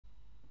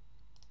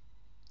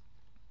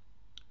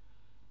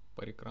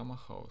Parikrama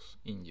House,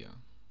 India.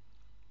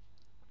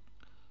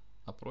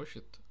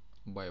 Approached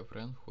by a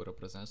friend who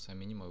represents a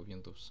minimal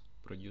windows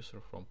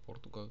producer from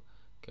Portugal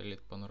called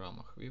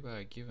PANORAMAH, we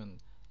were given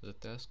the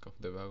task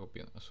of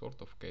developing a sort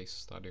of case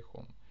study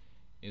home.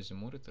 In the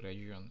Murud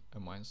region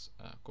amidst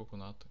a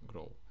coconut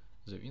grove,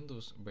 the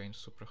windows, being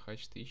super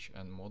high-stitched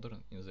and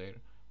modern in their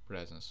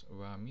presence,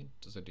 were meant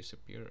to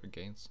disappear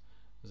against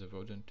the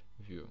verdant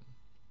view.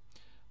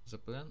 The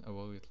plan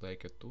evolved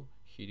like a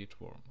two-headed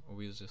worm,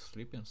 with the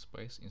sleeping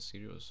space in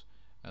Sirius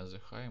and the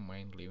high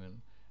main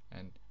living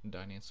and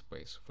dining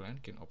space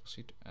flanking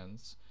opposite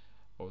ends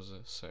of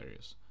the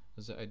series.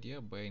 The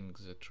idea being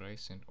the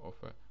tracing of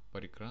a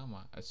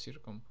parikrama at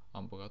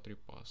circum-ambulatory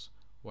path,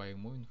 while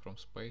moving from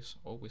space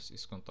always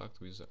is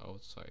contact with the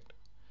outside.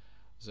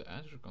 The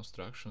entire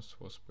construction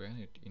was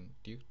planned in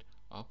ticked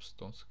up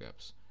stone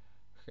slabs,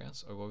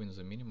 hence allowing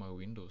the minimal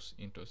windows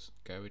into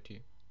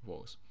cavity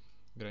walls.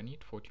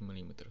 Granite 40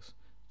 mm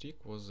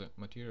thick was the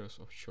materials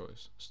of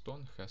choice.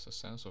 Stone has a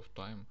sense of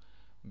time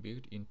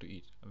built into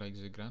it, like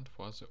the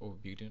grandfather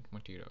of building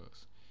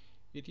materials.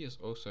 It is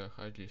also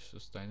a highly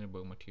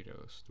sustainable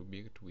material to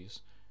build with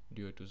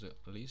due to the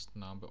least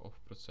number of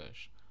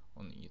processes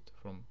on it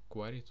from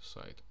quarry to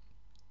site.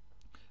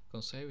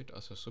 Conceived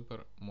as a super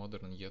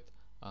modern yet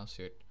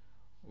answered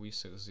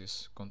with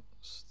this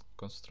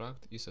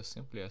construct is a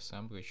simply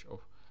assemblage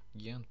of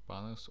giant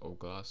panels of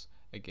glass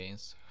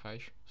against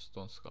harsh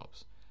stone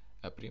slabs.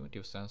 A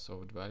primitive sense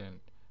of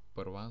dwelling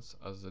pervades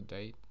as the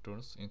day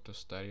turns into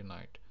starry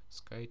night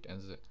sky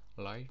and the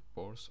light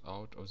pours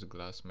out of the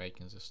glass,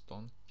 making the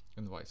stone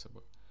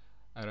invisible.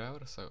 A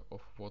reversal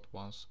of what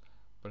once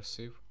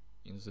perceived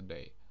in the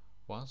day.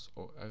 Once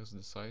or else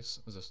the size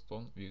the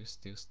stone will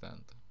still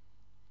stand.